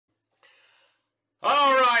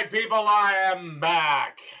Alright, people, I am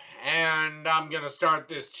back. And I'm going to start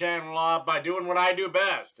this channel off by doing what I do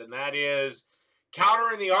best, and that is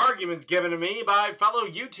countering the arguments given to me by fellow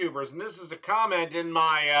YouTubers. And this is a comment in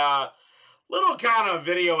my little kind of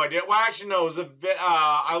video I did. Well, actually, no, it was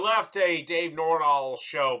I left a Dave Nordahl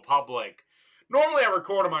show public. Normally, I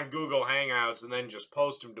record them on Google Hangouts and then just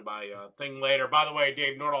post them to my thing later. By the way,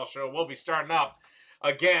 Dave Nordahl show will be starting up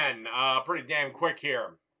again pretty damn quick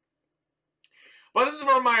here. But this is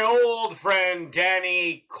from my old friend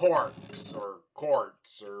Danny Korcz, or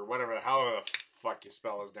whatever, however the fuck you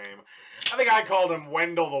spell his name. I think I called him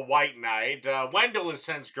Wendell the White Knight. Wendell has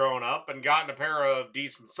since grown up and gotten a pair of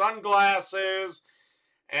decent sunglasses,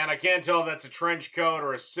 and I can't tell if that's a trench coat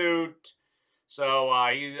or a suit. So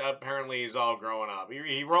he's all growing up.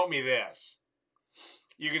 He wrote me this.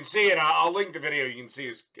 You can see it. I'll link the video. You can see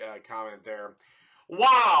his comment there.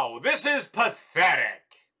 Wow, this is pathetic.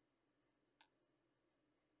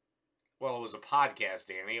 Well, it was a podcast,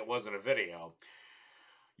 Danny. It wasn't a video.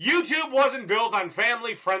 YouTube wasn't built on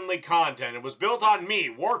family-friendly content. It was built on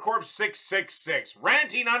me, Warcorpse666,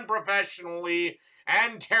 ranting unprofessionally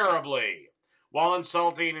and terribly while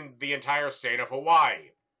insulting the entire state of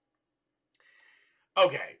Hawaii.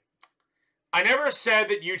 Okay. I never said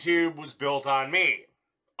that YouTube was built on me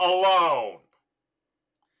alone.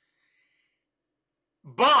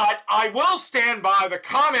 But I will stand by the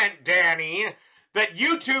comment, Danny, that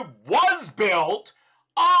YouTube was built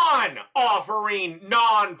on offering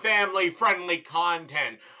non-family friendly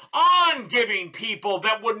content, on giving people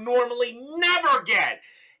that would normally never get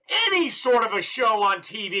any sort of a show on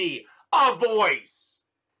TV a voice.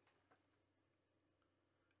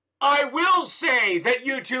 I will say that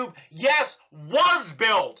YouTube, yes, was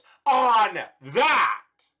built on that.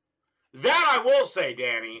 That I will say,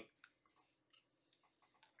 Danny.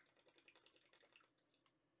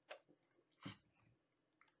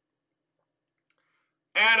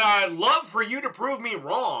 And I'd love for you to prove me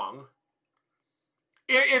wrong.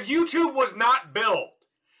 If YouTube was not built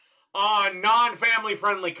on non-family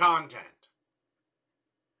friendly content,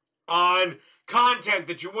 on content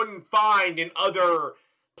that you wouldn't find in other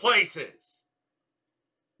places,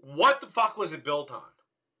 what the fuck was it built on?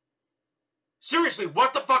 Seriously,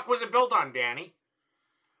 what the fuck was it built on, Danny?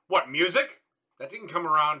 What, music? That didn't come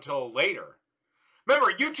around till later.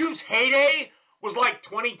 Remember, YouTube's heyday was like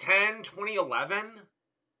 2010, 2011.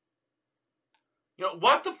 You know,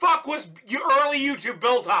 what the fuck was early YouTube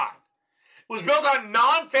built on? It was built on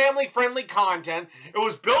non-family friendly content. It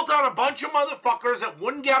was built on a bunch of motherfuckers that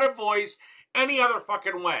wouldn't get a voice any other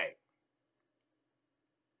fucking way.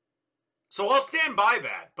 So I'll stand by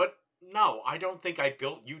that. But no, I don't think I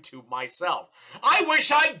built YouTube myself. I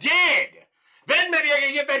wish I did! Then maybe I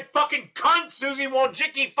can get that fucking cunt Susie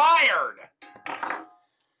Wojcicki fired!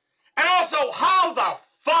 And also, how the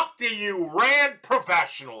fuck do you rant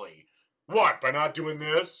professionally? What, by not doing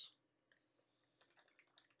this?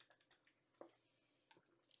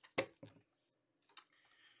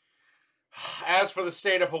 As for the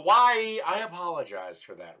state of Hawaii, I apologized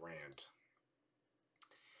for that rant.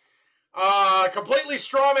 Completely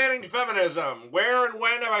strawmanning feminism. Where and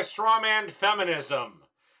when have I strawmanned feminism?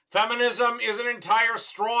 Feminism is an entire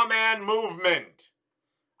strawman movement.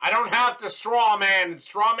 I don't have to strawman. It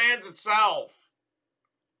strawmans itself.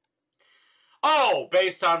 Oh,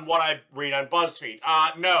 based on what I read on BuzzFeed.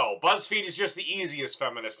 No. BuzzFeed is just the easiest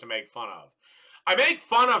feminist to make fun of. I make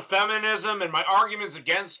fun of feminism and my arguments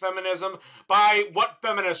against feminism by what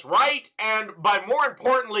feminists write and by, more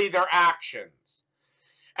importantly, their actions.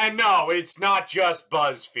 And no, it's not just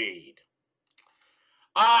BuzzFeed.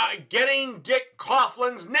 Getting Dick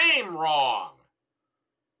Coughlin's name wrong.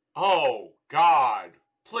 Oh, God.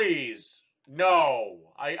 Please.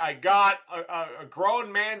 No. I got a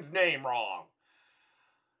grown man's name wrong.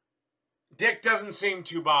 Dick doesn't seem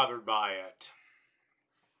too bothered by it.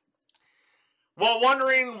 Well,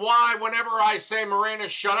 wondering why whenever I say Marina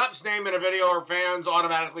Shut Up's name in a video, her fans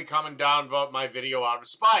automatically come and downvote my video out of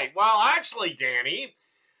spite. Well, actually, Danny,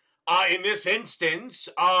 in this instance,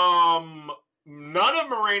 none of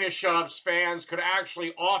Marina Shut Up's fans could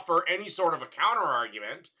actually offer any sort of a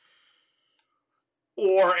counter-argument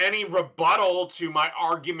or any rebuttal to my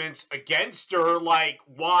arguments against her, like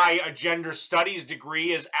why a gender studies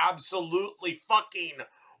degree is absolutely fucking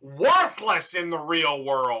worthless in the real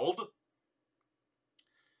world.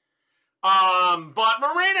 But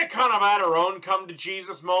Marina kind of had her own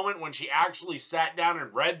come-to-Jesus moment when she actually sat down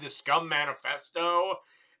and read the Scum Manifesto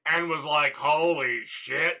and was like, holy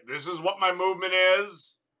shit, this is what my movement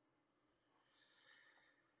is.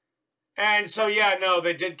 And so, yeah, no,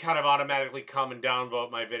 they did kind of automatically come and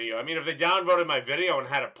downvote my video. I mean, if they downvoted my video and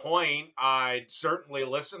had a point, I'd certainly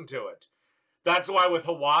listen to it. That's why with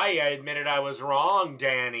Hawaii, I admitted I was wrong,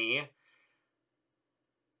 Danny.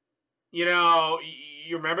 You know,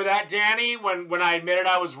 you remember that, Danny? When I admitted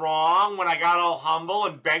I was wrong, when I got all humble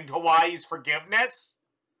and begged Hawaii's forgiveness?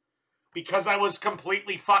 Because I was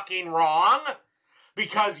completely fucking wrong?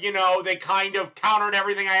 Because, you know, they kind of countered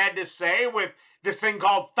everything I had to say with this thing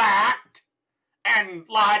called fact and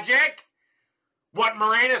logic? What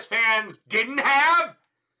Morenas fans didn't have?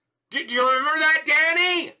 Do you remember that,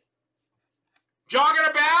 Danny? Jogging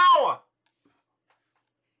about?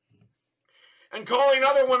 And calling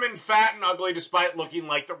other women fat and ugly despite looking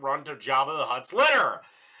like the runt of Jabba the Hutt's litter.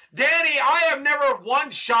 Danny, I have never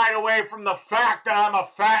once shied away from the fact that I'm a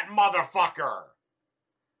fat motherfucker.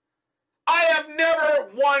 I have never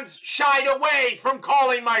once shied away from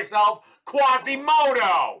calling myself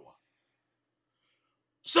Quasimodo.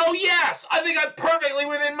 So yes, I think I'm perfectly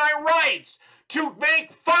within my rights to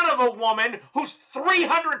make fun of a woman who's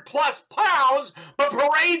 300 plus pounds but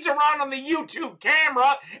parades around on the YouTube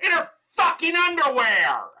camera in her fucking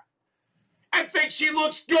underwear and think she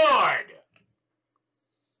looks good.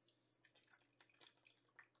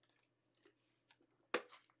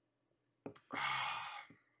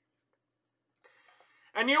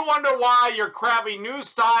 And you wonder why your crappy news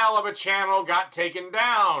style of a channel got taken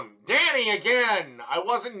down. Danny, again, I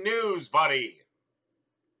wasn't news, buddy.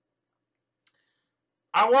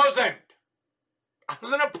 I wasn't. I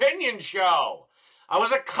was an opinion show. I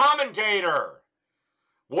was a commentator.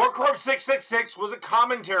 Warcorpse666 was a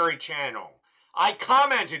commentary channel. I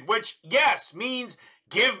commented, which, yes, means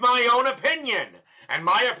give my own opinion. And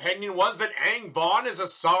my opinion was that Aang Vaughn is a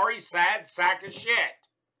sorry, sad sack of shit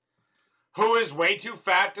who is way too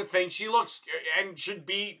fat to think she looks and should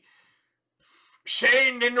be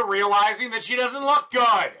shamed into realizing that she doesn't look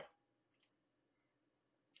good.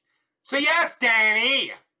 So yes,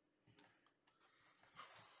 Danny.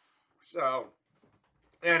 So,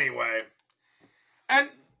 anyway. And,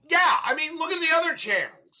 yeah, I mean, look at the other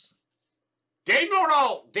channels. Dave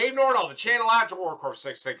Nordahl, the channel after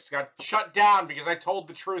Warcorpse666, got shut down because I told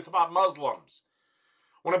the truth about Muslims.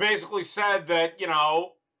 When I basically said that, you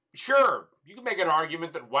know, sure, you can make an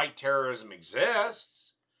argument that white terrorism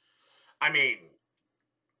exists. I mean,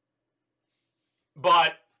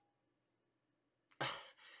 but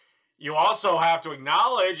you also have to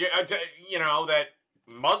acknowledge, you know, that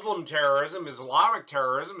Muslim terrorism, Islamic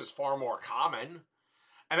terrorism is far more common.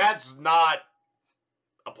 And that's not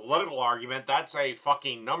a political argument. That's a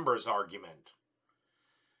fucking numbers argument.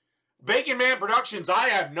 Bacon Man Productions, I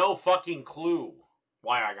have no fucking clue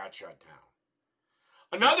why I got shut down.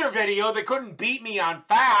 Another video, they couldn't beat me on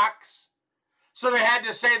facts, so they had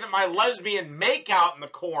to say that my lesbian makeout in the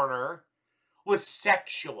corner was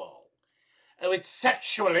sexual. It's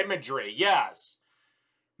sexual imagery, yes.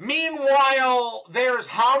 Meanwhile, there's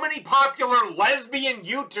how many popular lesbian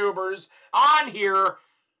YouTubers on here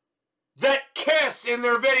that kiss in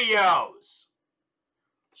their videos?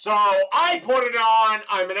 So I put it on,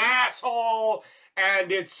 I'm an asshole,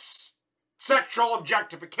 and it's sexual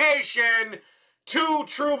objectification. Two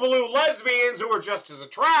true blue lesbians who are just as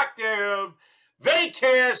attractive, they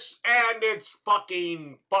kiss, and it's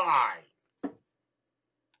fucking fine.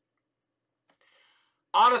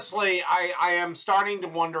 Honestly, I am starting to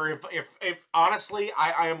wonder if honestly,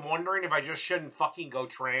 I am wondering if I just shouldn't fucking go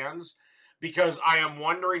trans, because I am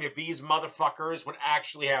wondering if these motherfuckers would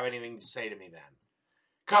actually have anything to say to me then.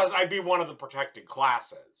 Because I'd be one of the protected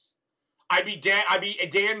classes. I'd be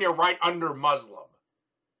damn near right under Muslim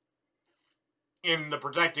in the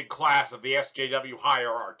protected class of the SJW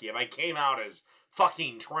hierarchy if I came out as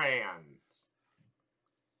fucking trans.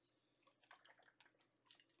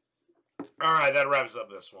 Alright, that wraps up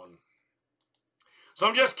this one. So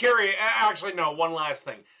I'm just curious. Actually, no, one last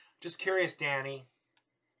thing. Just curious, Danny.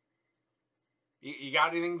 You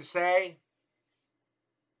got anything to say?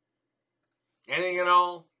 Anything at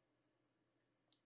all?